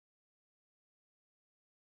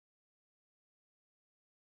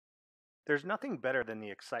There's nothing better than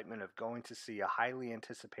the excitement of going to see a highly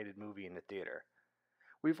anticipated movie in the theater.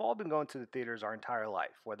 We've all been going to the theaters our entire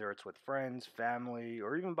life, whether it's with friends, family,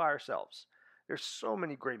 or even by ourselves. There's so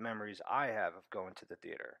many great memories I have of going to the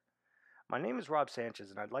theater. My name is Rob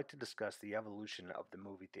Sanchez, and I'd like to discuss the evolution of the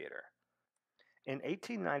movie theater. In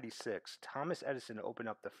 1896, Thomas Edison opened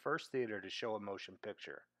up the first theater to show a motion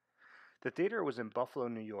picture. The theater was in Buffalo,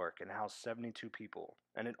 New York, and housed 72 people,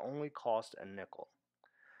 and it only cost a nickel.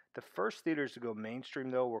 The first theaters to go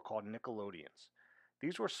mainstream, though, were called Nickelodeons.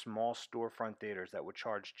 These were small storefront theaters that would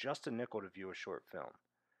charge just a nickel to view a short film.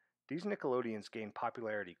 These Nickelodeons gained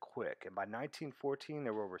popularity quick, and by 1914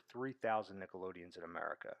 there were over 3,000 Nickelodeons in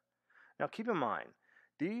America. Now keep in mind,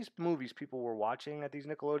 these movies people were watching at these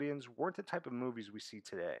Nickelodeons weren't the type of movies we see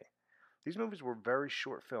today. These movies were very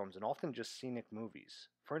short films and often just scenic movies.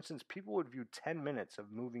 For instance, people would view 10 minutes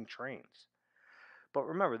of moving trains. But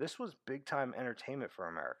remember, this was big time entertainment for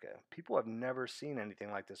America. People have never seen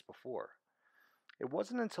anything like this before. It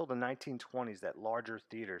wasn't until the 1920s that larger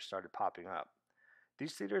theaters started popping up.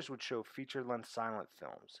 These theaters would show feature length silent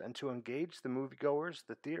films, and to engage the moviegoers,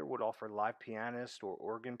 the theater would offer live pianists or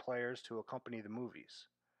organ players to accompany the movies.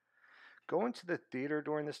 Going to the theater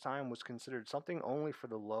during this time was considered something only for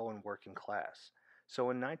the low and working class. So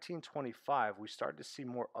in 1925, we started to see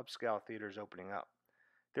more upscale theaters opening up.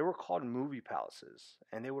 They were called movie palaces,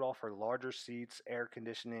 and they would offer larger seats, air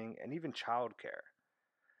conditioning, and even childcare.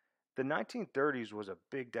 The 1930s was a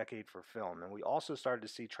big decade for film, and we also started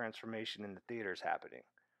to see transformation in the theaters happening.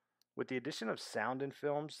 With the addition of sound in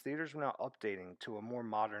films, theaters were now updating to a more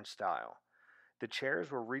modern style. The chairs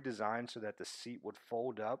were redesigned so that the seat would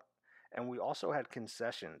fold up, and we also had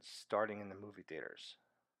concessions starting in the movie theaters.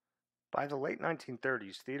 By the late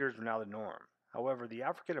 1930s, theaters were now the norm. However, the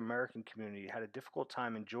African American community had a difficult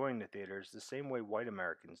time enjoying the theaters the same way white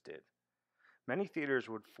Americans did. Many theaters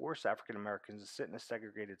would force African Americans to sit in a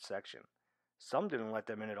segregated section. Some didn't let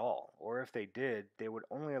them in at all, or if they did, they would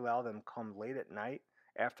only allow them come late at night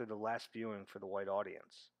after the last viewing for the white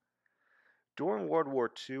audience. During World War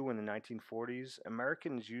II in the 1940s,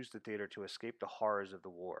 Americans used the theater to escape the horrors of the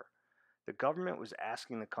war. The government was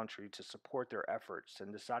asking the country to support their efforts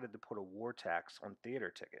and decided to put a war tax on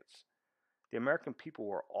theater tickets. The American people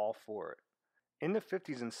were all for it. In the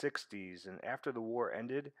 50s and 60s, and after the war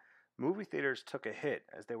ended, movie theaters took a hit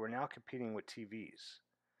as they were now competing with TVs.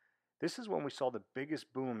 This is when we saw the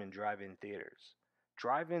biggest boom in drive in theaters.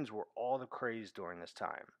 Drive ins were all the craze during this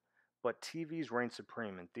time, but TVs reigned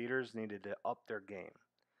supreme and theaters needed to up their game.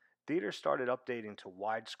 Theaters started updating to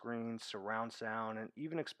widescreen, surround sound, and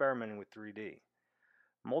even experimenting with 3D.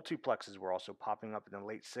 Multiplexes were also popping up in the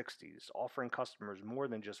late 60s, offering customers more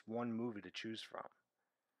than just one movie to choose from.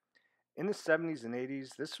 In the 70s and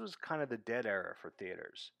 80s, this was kind of the dead era for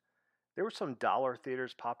theaters. There were some dollar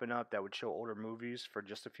theaters popping up that would show older movies for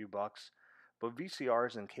just a few bucks, but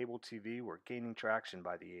VCRs and cable TV were gaining traction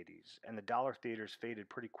by the 80s, and the dollar theaters faded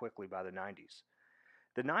pretty quickly by the 90s.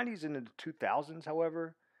 The 90s into the 2000s,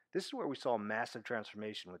 however, this is where we saw a massive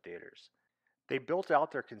transformation with theaters. They built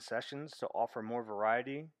out their concessions to offer more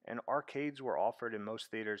variety, and arcades were offered in most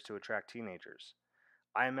theaters to attract teenagers.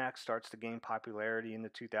 IMAX starts to gain popularity in the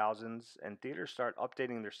 2000s, and theaters start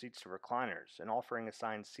updating their seats to recliners and offering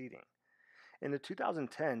assigned seating. In the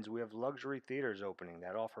 2010s, we have luxury theaters opening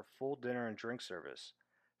that offer full dinner and drink service.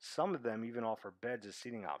 Some of them even offer beds as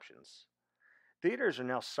seating options. Theaters are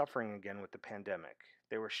now suffering again with the pandemic.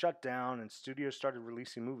 They were shut down, and studios started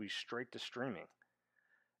releasing movies straight to streaming.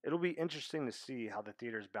 It'll be interesting to see how the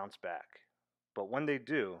theaters bounce back. But when they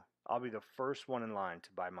do, I'll be the first one in line to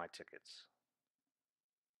buy my tickets.